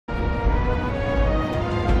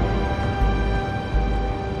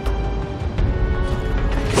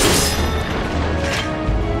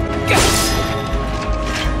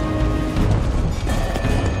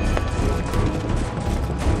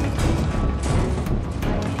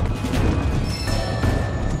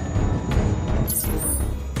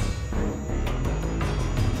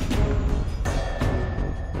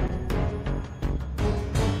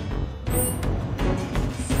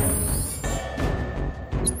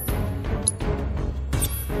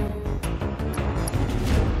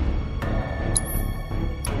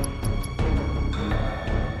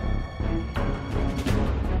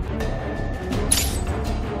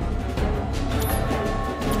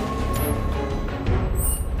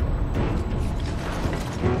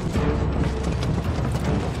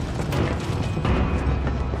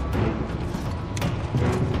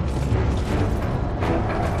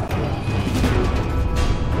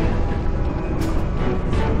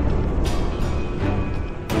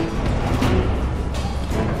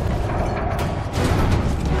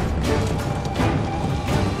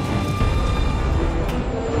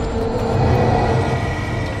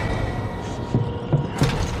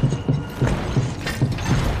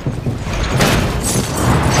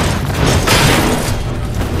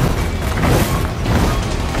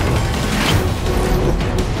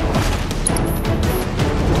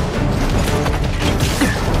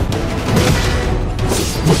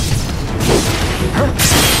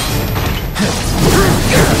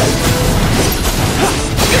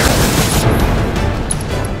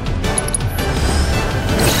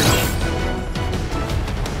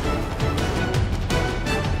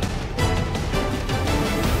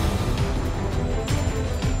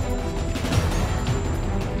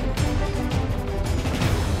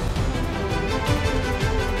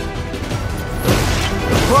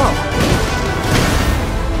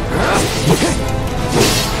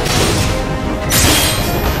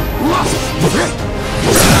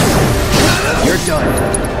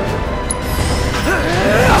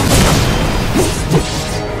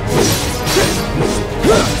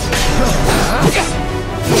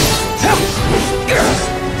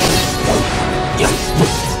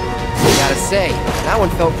That one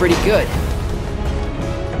felt pretty good.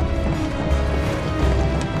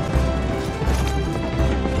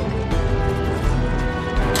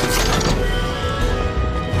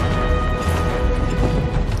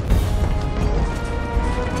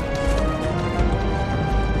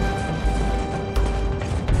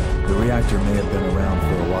 The reactor may have been around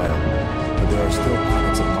for a while, but there are still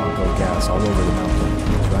pockets of Mako gas all over the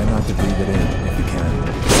mountain. Try not to breathe it in if you can.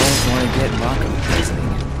 Don't want to get Mako poisoning.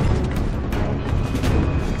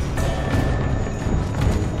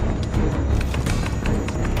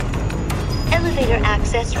 Elevator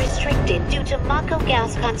access restricted due to Mako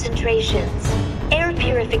gas concentrations. Air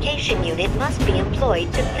purification unit must be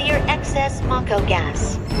employed to clear excess Mako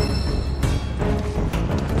gas.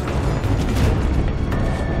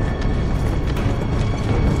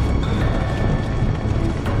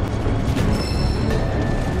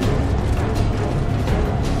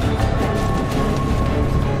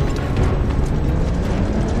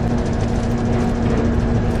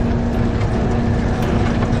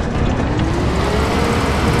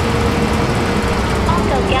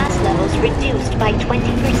 Reduced by 20%.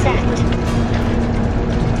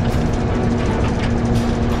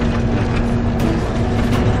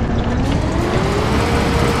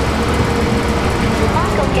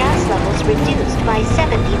 Mako gas levels reduced by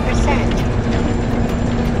 70%.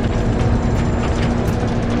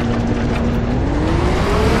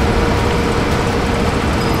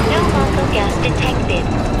 No Mako gas detected.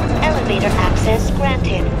 Elevator access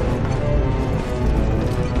granted.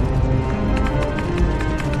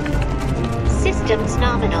 Systems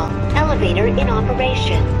nominal. Elevator in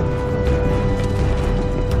operation.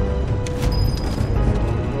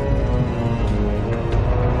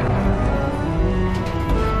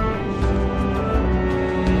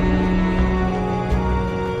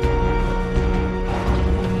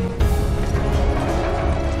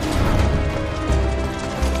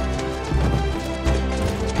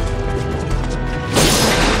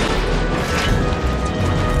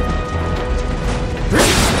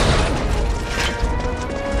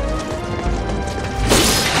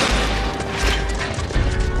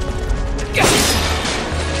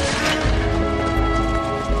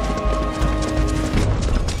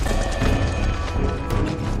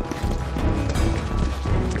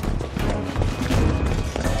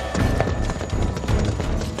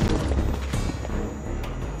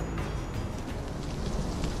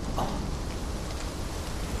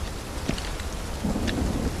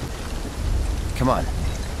 Come on.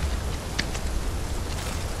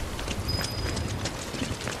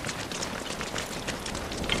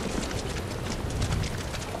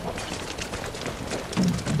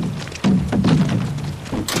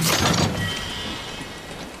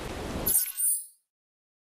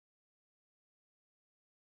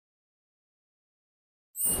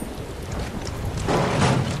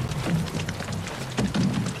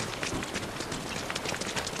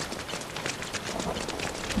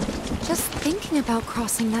 About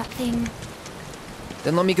crossing that thing.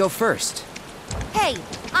 Then let me go first. Hey,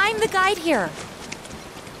 I'm the guide here.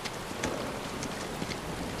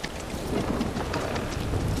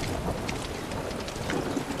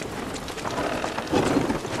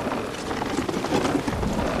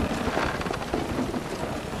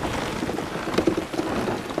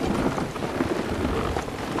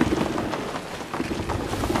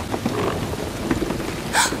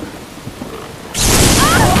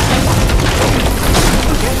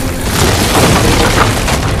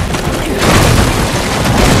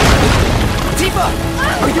 Deepen!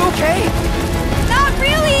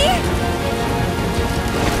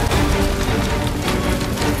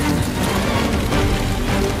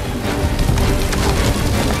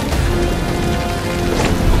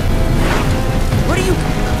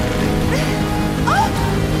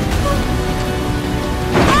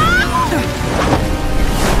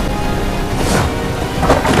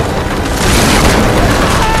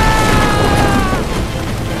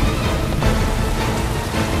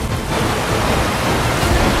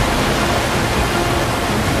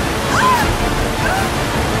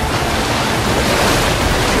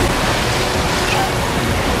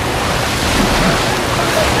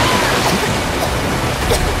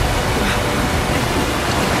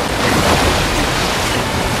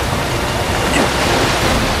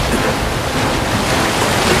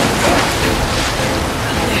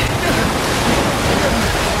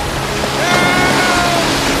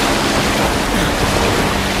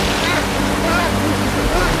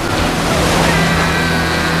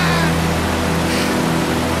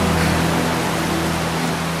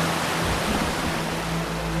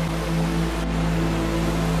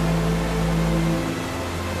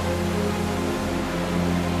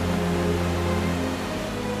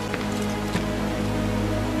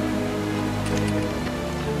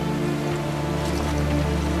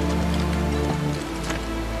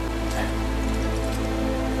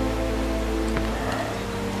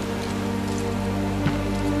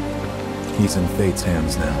 He's in Fate's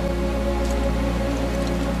hands now.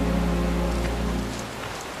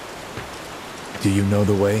 Do you know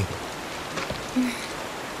the way?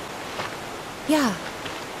 Yeah.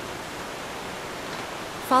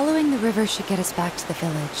 Following the river should get us back to the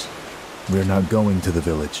village. We're not going to the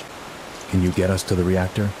village. Can you get us to the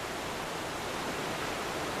reactor?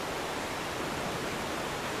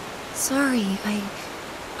 Sorry,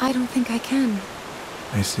 I don't think I can.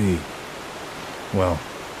 I see. Well,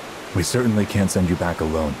 we certainly can't send you back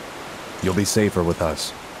alone. You'll be safer with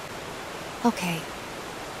us. Okay.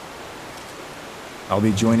 I'll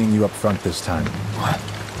be joining you up front this time. What?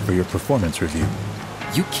 For your performance review.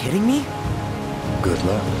 You kidding me? Good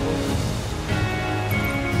luck.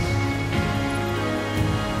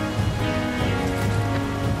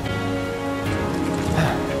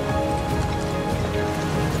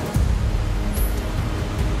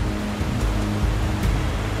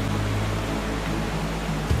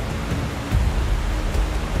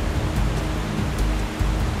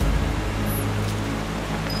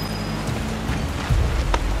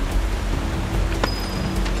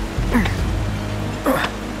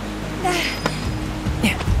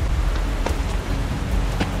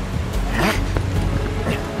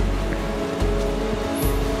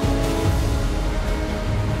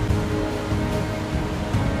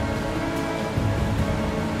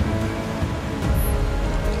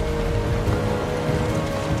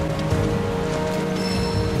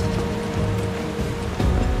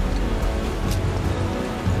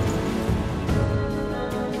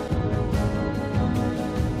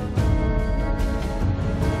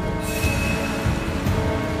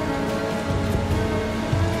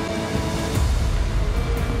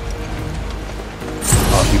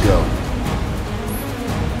 Off you go.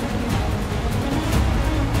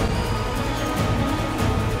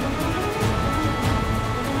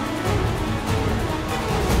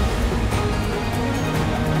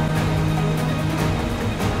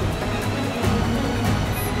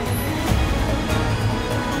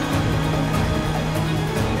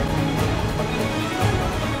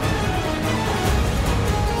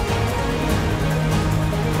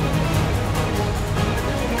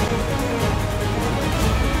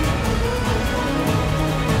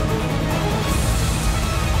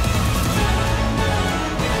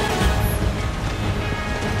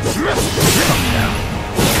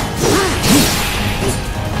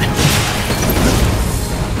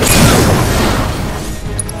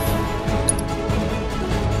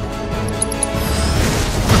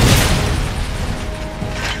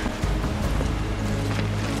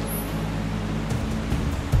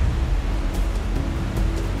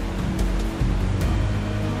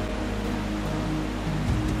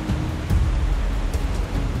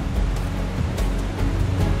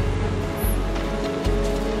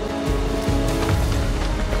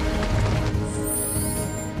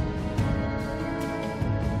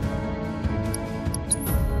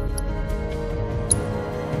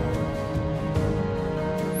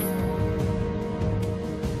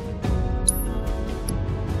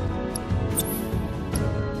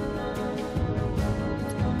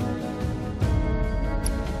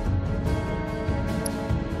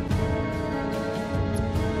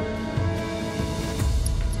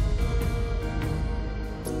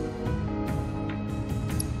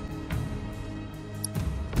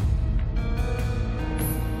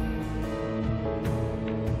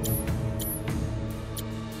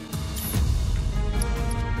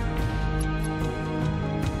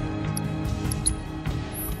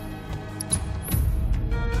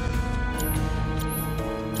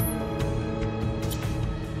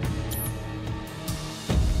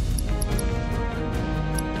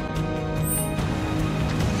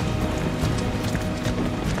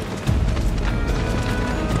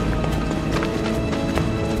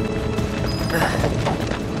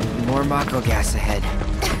 More Mako gas ahead.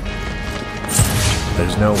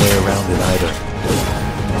 There's no way around it either.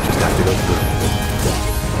 Just have to go through.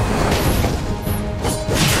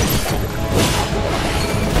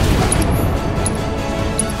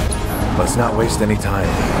 Let's not waste any time.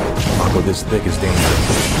 Mako this thick is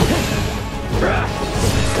dangerous.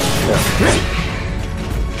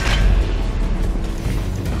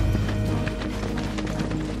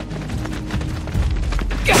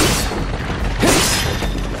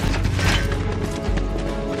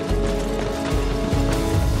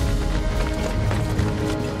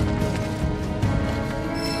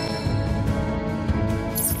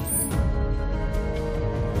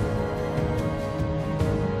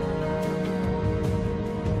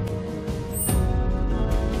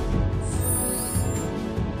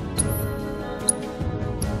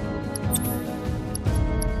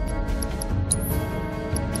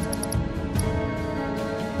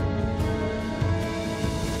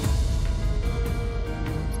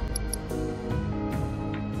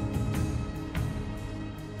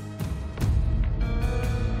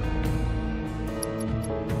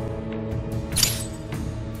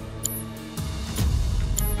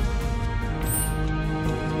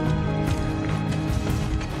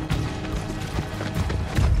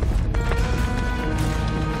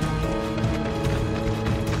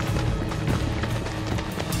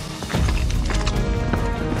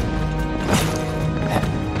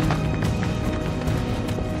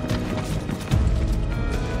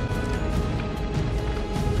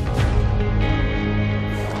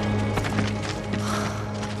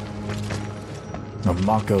 of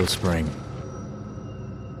Mako Spring.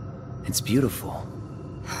 It's beautiful.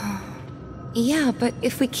 Yeah, but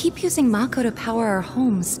if we keep using Mako to power our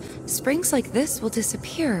homes, springs like this will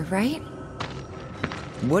disappear, right?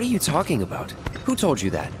 What are you talking about? Who told you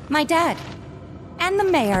that? My dad. And the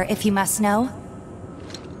mayor, if you must know.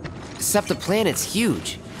 Except the planet's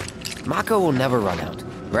huge. Mako will never run out,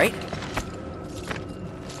 right?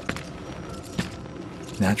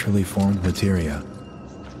 Naturally formed materia.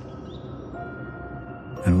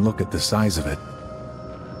 And look at the size of it.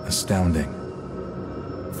 Astounding.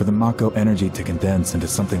 For the Mako energy to condense into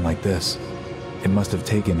something like this, it must have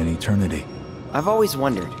taken an eternity. I've always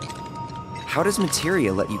wondered, how does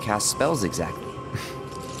materia let you cast spells exactly?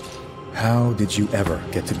 How did you ever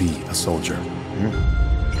get to be a soldier?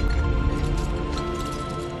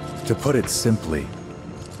 To put it simply,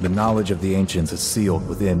 the knowledge of the ancients is sealed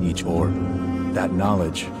within each orb. That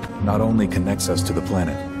knowledge not only connects us to the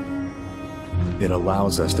planet, it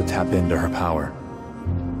allows us to tap into her power.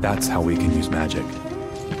 That's how we can use magic.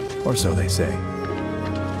 Or so they say.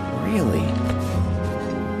 Really?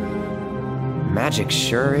 Magic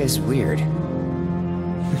sure is weird.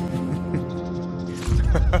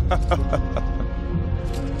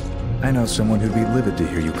 I know someone who'd be livid to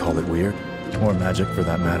hear you call it weird, or magic for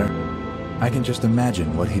that matter. I can just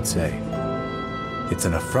imagine what he'd say. It's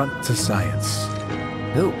an affront to science.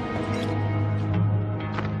 Who?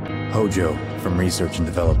 Hojo, from Research and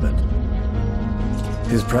Development.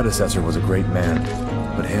 His predecessor was a great man,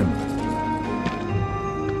 but him...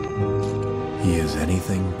 he is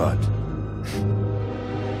anything but.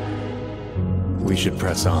 We should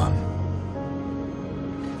press on.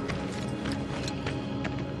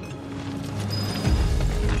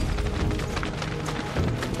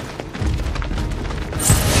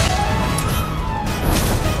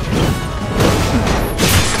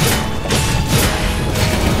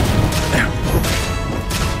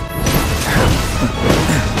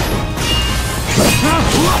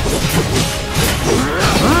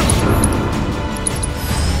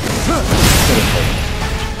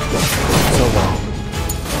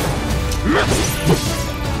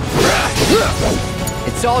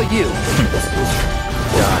 It's all you.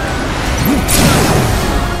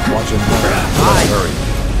 Watch him hurry.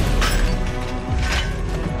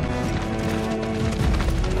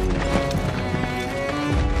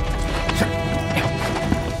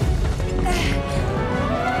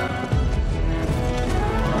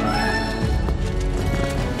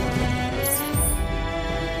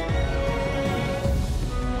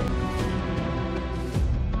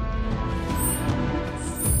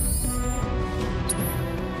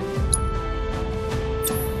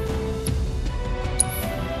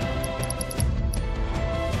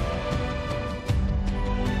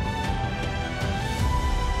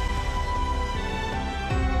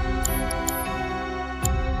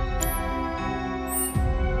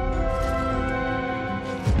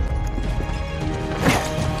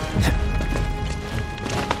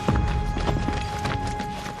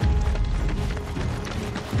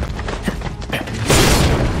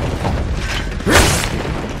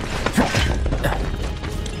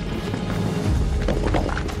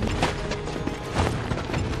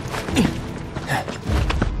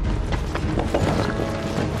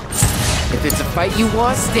 If it's a fight you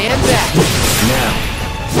want, stand back. Now.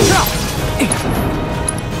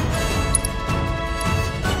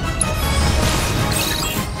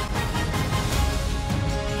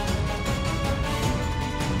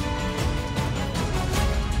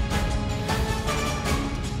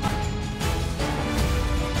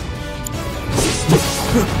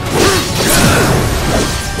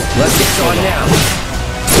 Let's get on now.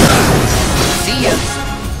 See ya.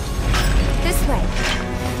 This way.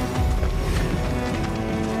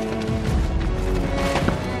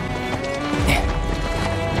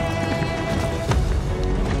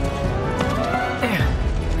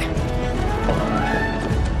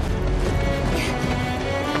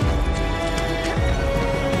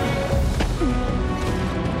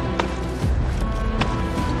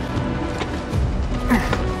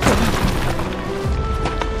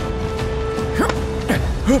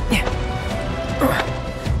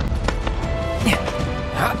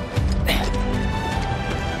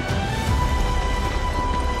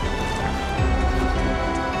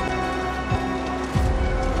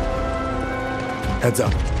 Heads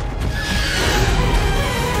up.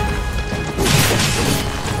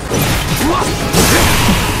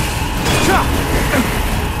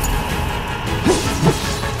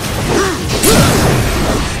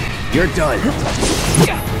 You're done.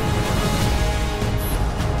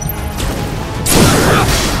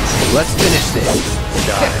 Let's finish this.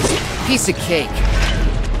 Piece of cake.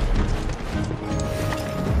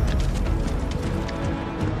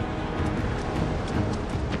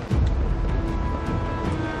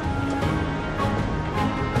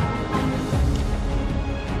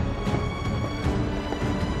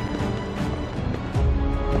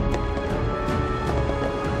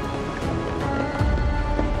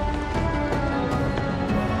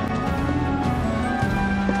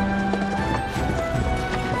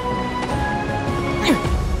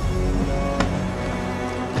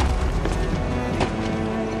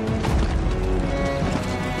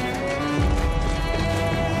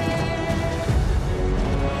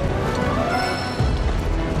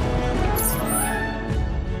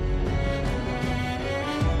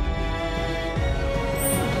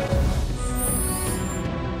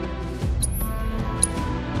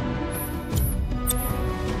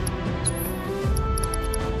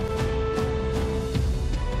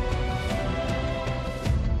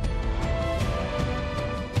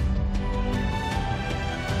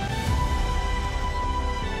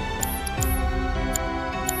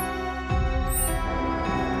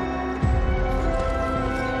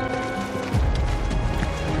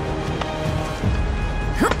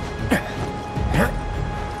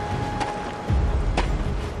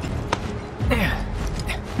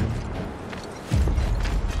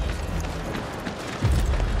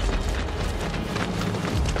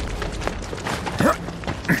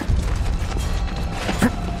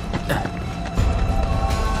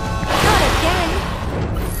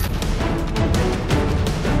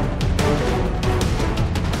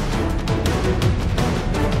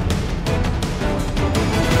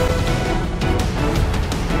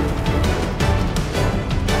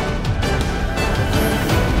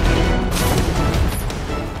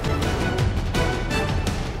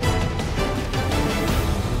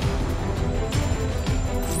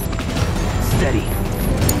 Steady.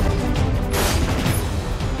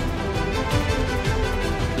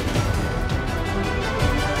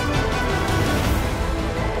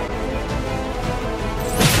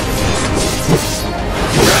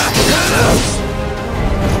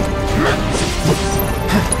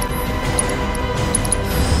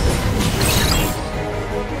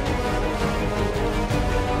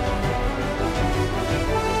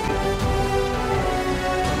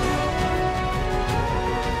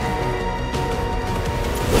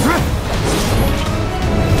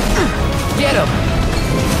 Get him!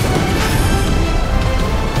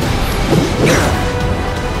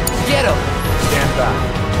 Get him! Stand back.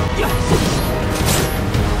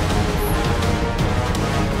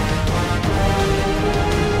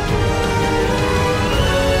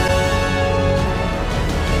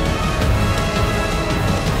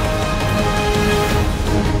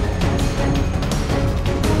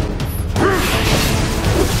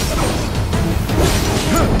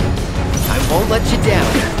 I won't let you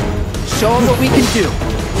down. Show them what we can do.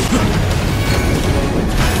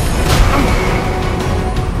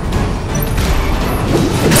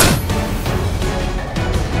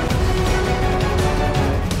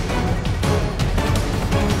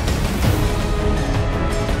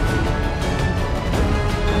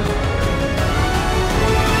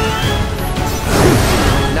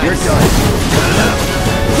 Nice. You're done.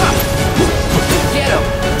 Get him!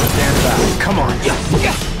 Stand back. Come on.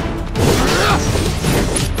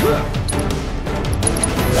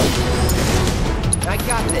 I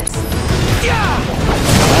got this.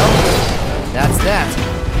 Well, that's that.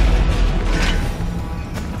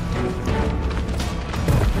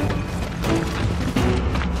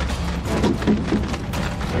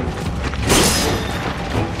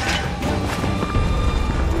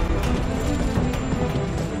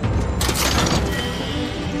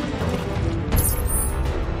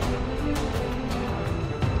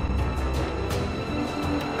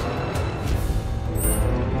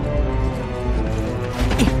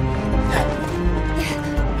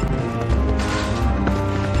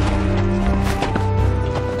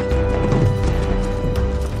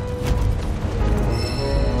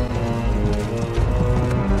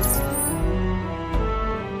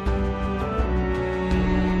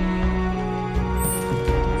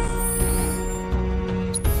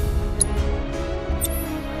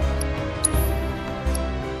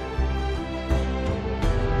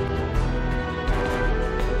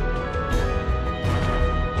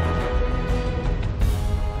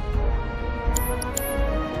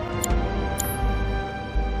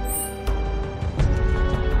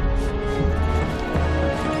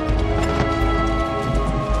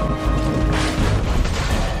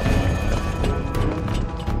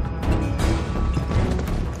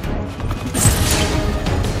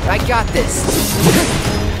 I got this.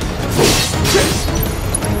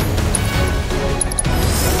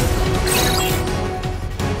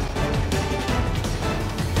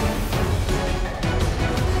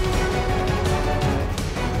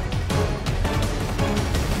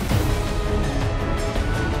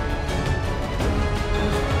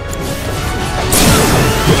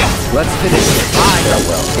 Let's finish this.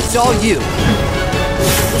 Well. It's all you.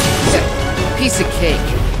 Piece of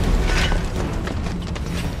cake.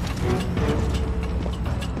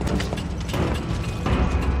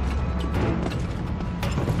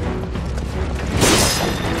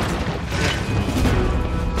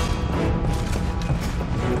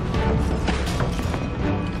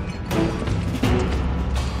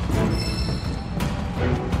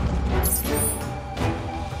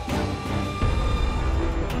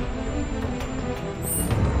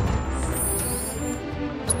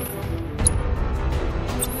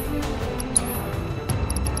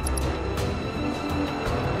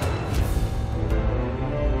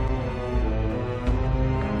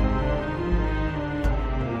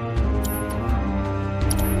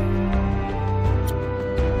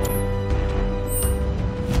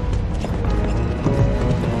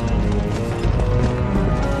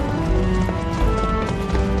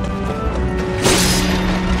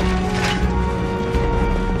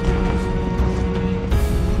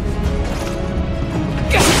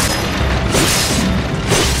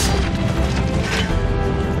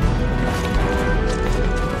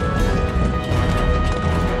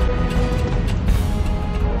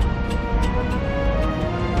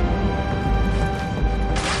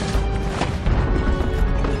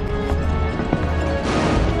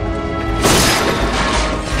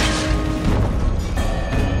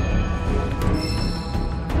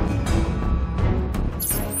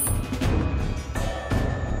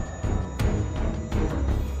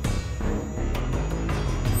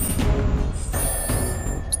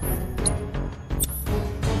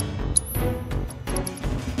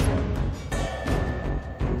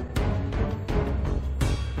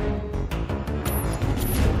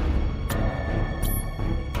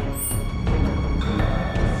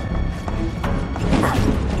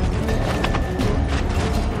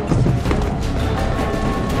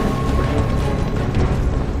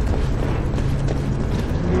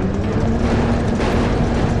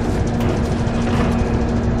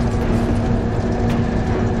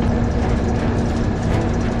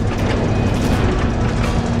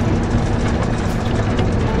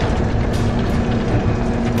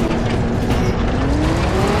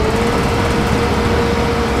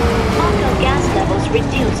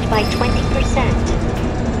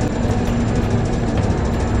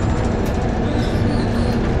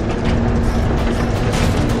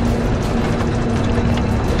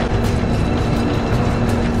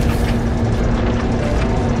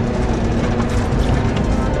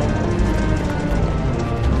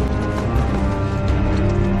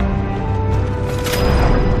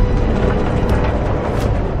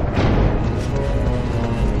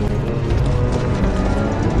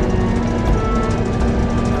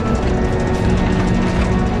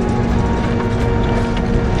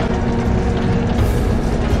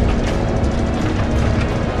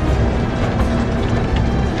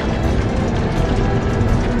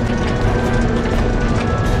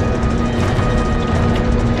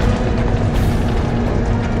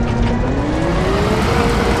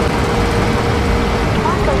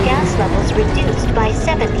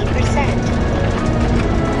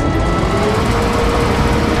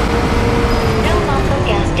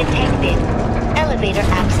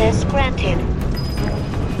 access granted.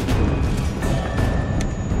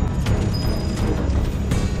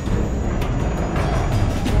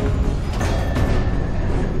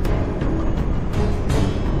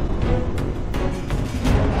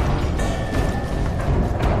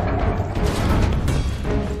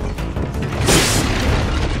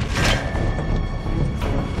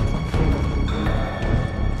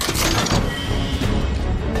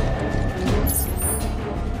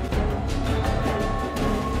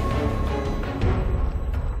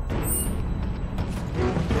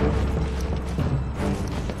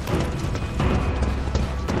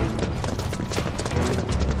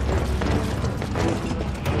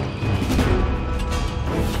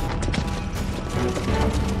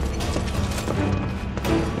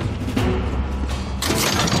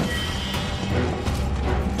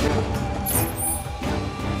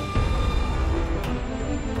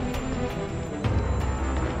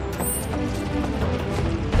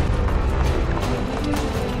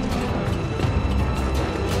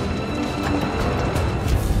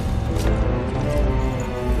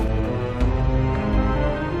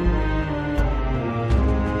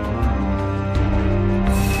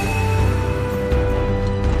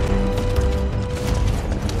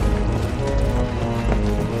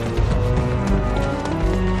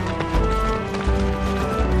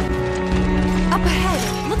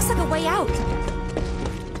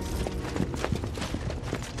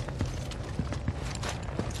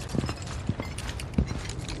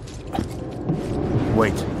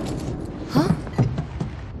 Wait. Huh?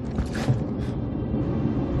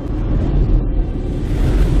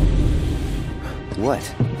 What?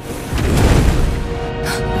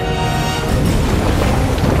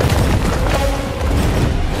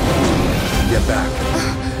 Get back.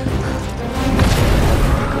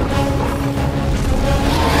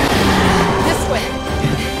 This way!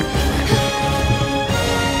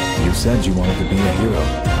 You said you wanted to be a hero.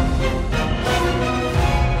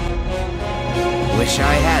 Wish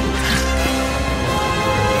I hadn't.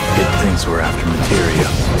 It thinks we're after materia.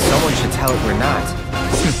 Someone should tell it we're not.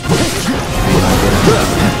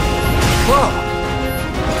 Whoa!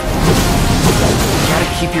 Gotta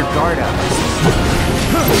keep your guard up.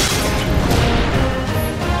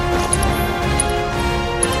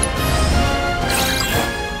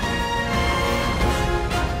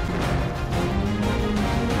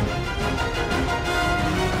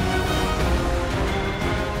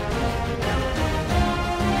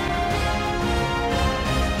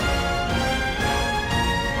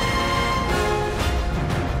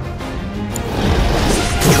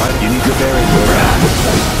 You need to bury your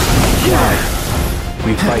why?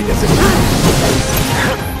 We fight as a team.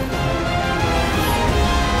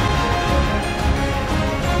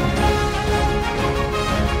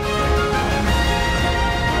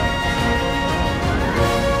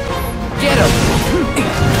 Get him!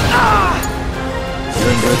 Ah!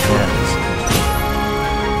 You're in good hands.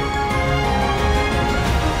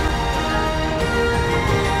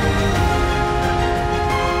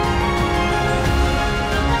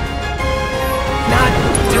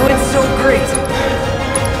 Doing so great!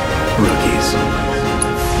 Rookies.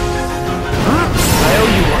 I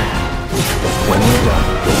owe you one. When we're done.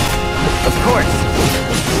 Of course.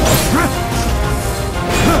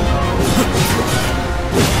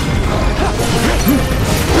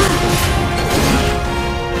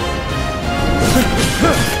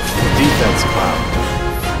 Defense cloud.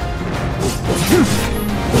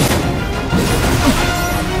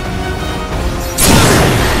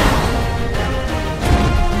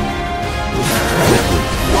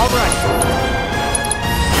 All right.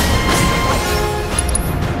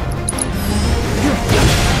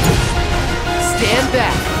 Stand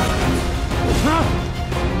back.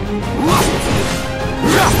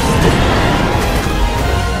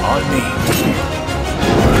 On me.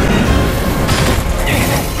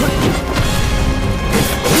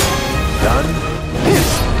 Done?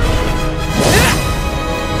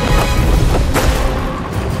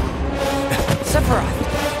 Sephiroth.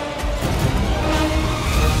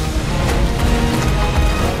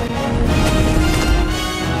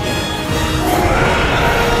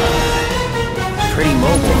 Pretty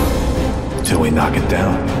mobile. Till we knock it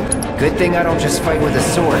down. Good thing I don't just fight with a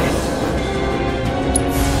sword.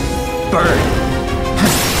 Burn.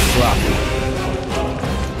 Sloppy.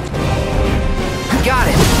 Got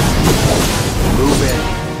it. Move in.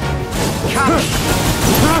 Copy.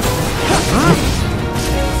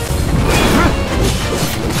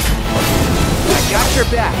 I got your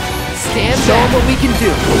back. Stand back. Show 'em what we can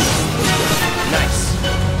do. Nice.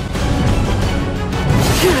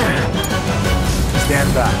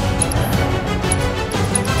 Stand back.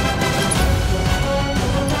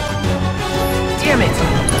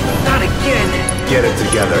 Get it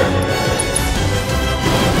together.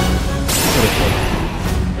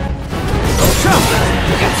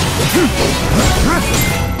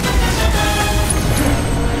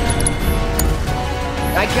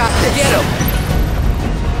 I got this. Get him!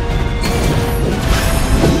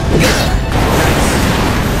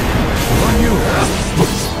 On you!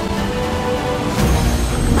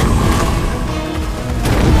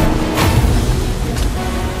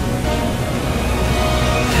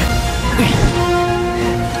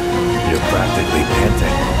 You're practically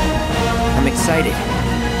panting. I'm excited.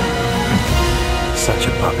 Such a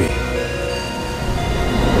puppy.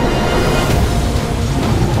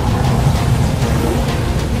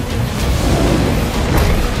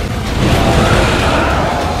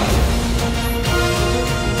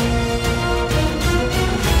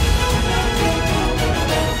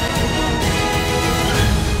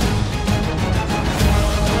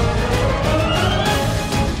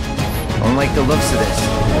 I don't like the looks of this.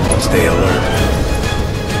 Stay alert.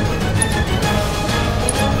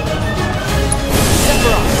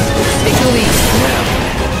 Take the lead. Now.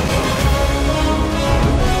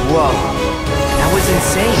 Whoa. That was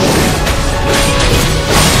insane.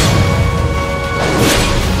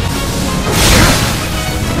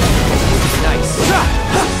 Nice.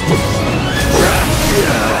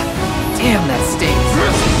 Damn, that stings.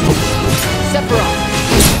 Sephiroth.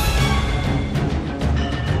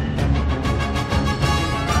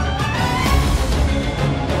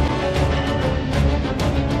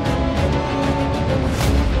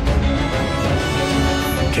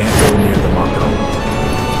 Can't go near the Mako.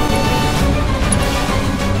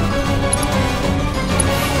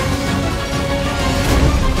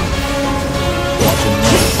 Watch and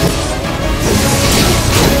run.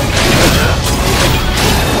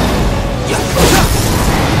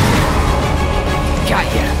 Got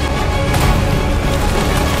ya.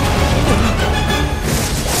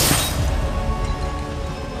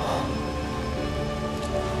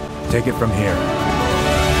 Take it from here.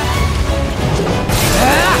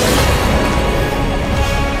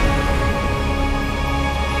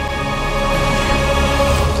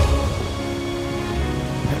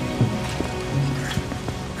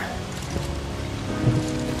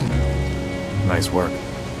 Nice work.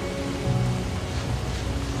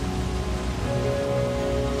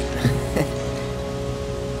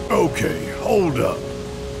 Okay, hold up.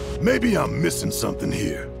 Maybe I'm missing something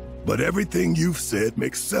here, but everything you've said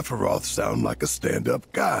makes Sephiroth sound like a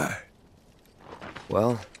stand-up guy.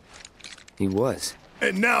 Well, he was.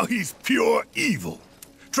 And now he's pure evil,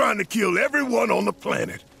 trying to kill everyone on the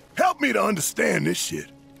planet. Help me to understand this shit.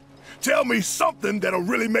 Tell me something that'll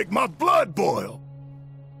really make my blood boil.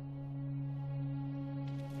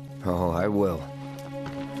 Oh, I will.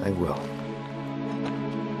 I will.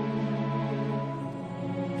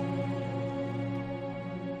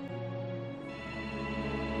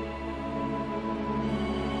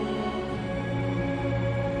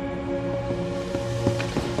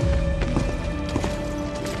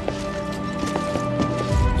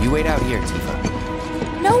 You wait out here,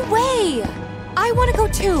 Tifa. No way! I want to go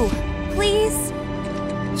too. Please?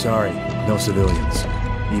 Sorry, no civilians.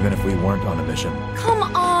 Even if we weren't on a mission. Come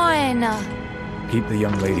on! Keep the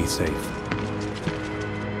young lady safe.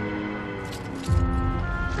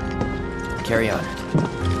 Carry on.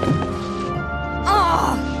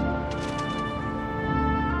 Ugh!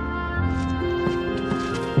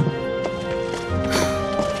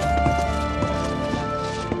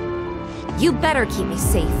 You better keep me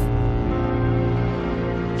safe.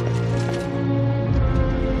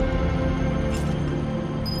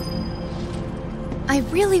 I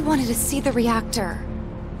really wanted to see the reactor.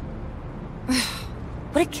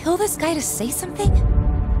 Would it kill this guy to say something?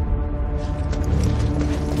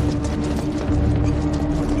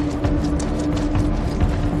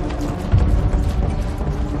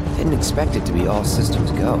 Didn't expect it to be all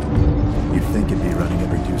systems go. You'd think it'd be running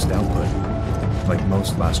at reduced output, like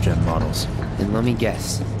most last-gen models. And let me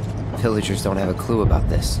guess, villagers don't have a clue about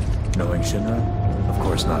this. Knowing Shinra? Of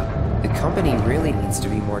course not. The company really needs to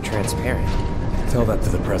be more transparent. Tell that to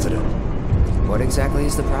the president. What exactly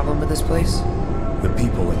is the problem with this place? The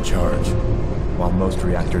people in charge. While most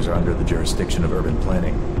reactors are under the jurisdiction of urban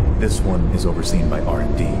planning, this one is overseen by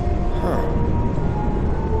R&D. Huh.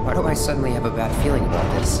 Why do I suddenly have a bad feeling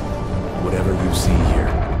about this? Whatever you see here,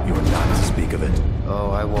 you are not to speak of it.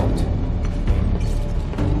 Oh, I won't.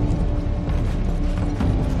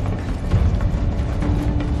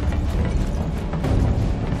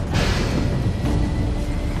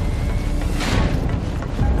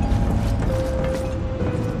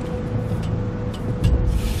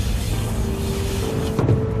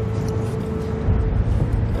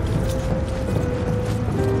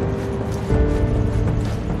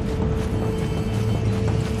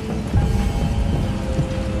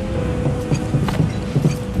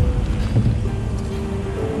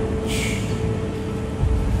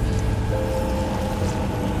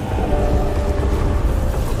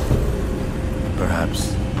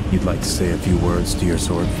 you'd like to say a few words to your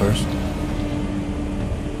sword first?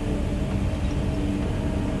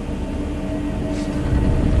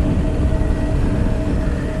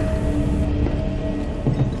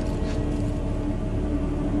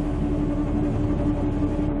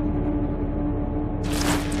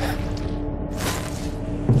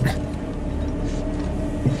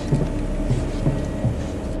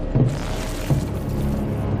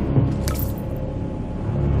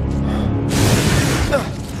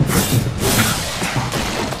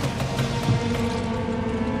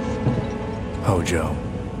 Hojo,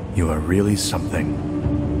 you are really something.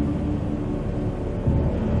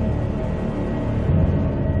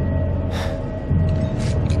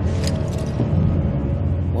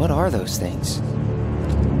 What are those things?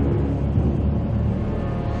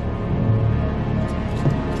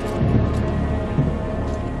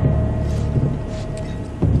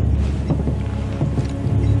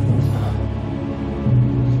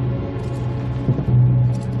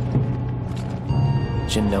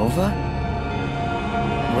 Genova?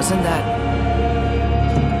 Wasn't that...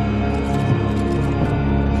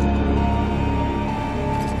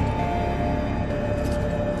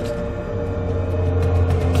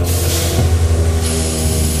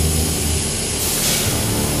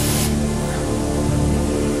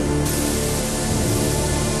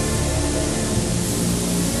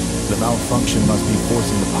 The malfunction must be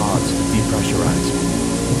forcing the pods to depressurize.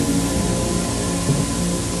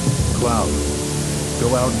 Cloud,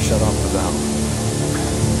 go out and shut off the valve.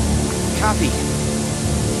 Copy.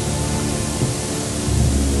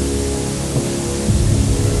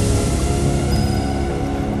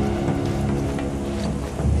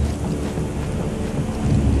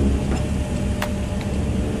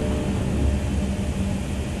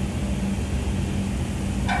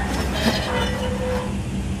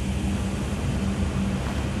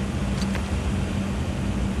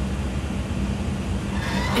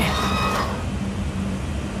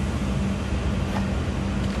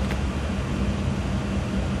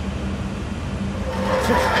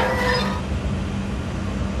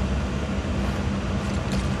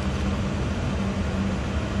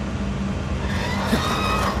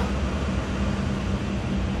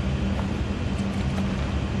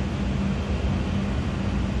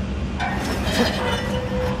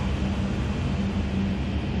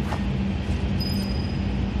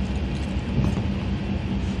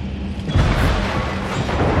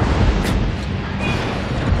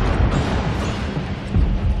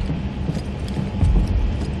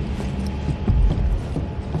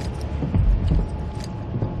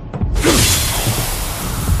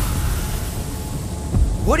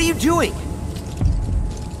 What are you doing?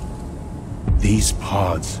 These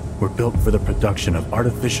pods were built for the production of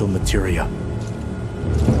artificial materia.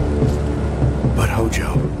 But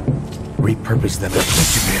Hojo repurposed them as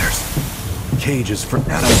incubators, cages for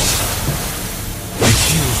animals,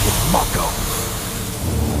 infused with Mako,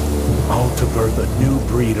 all to birth a new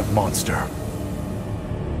breed of monster.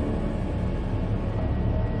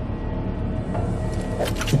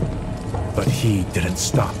 But he didn't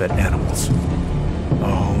stop at animals.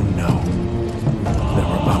 Oh no. There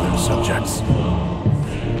were other subjects.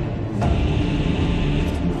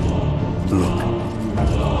 Look.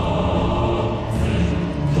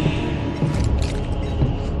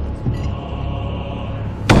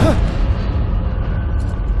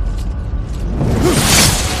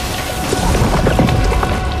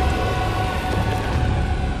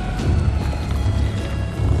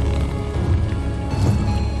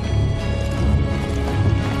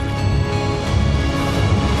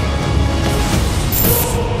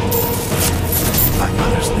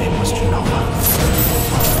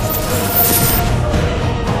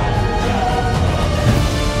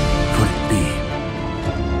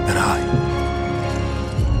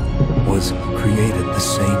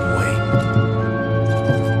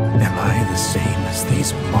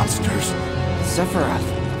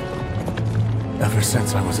 Ever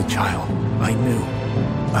since I was a child, I knew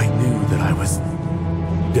that I was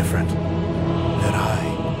different, that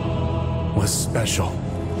I was special,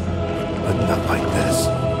 but not like this.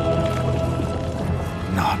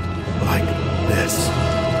 Not like this.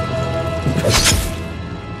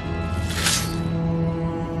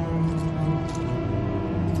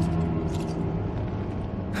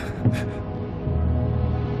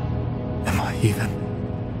 Am I even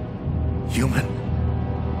human?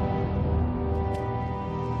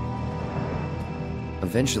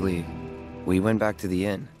 Eventually, we went back to the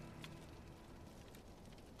inn.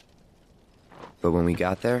 But when we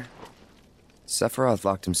got there, Sephiroth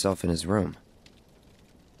locked himself in his room.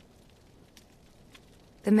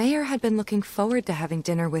 The mayor had been looking forward to having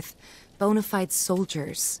dinner with bona fide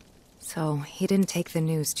soldiers. so he didn't take the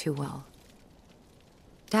news too well.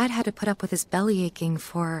 Dad had to put up with his belly aching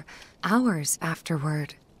for hours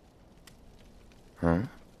afterward. Huh?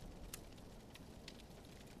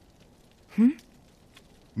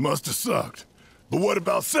 Must have sucked. But what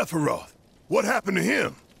about Sephiroth? What happened to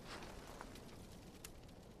him?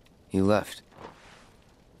 He left.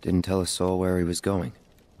 Didn't tell a soul where he was going.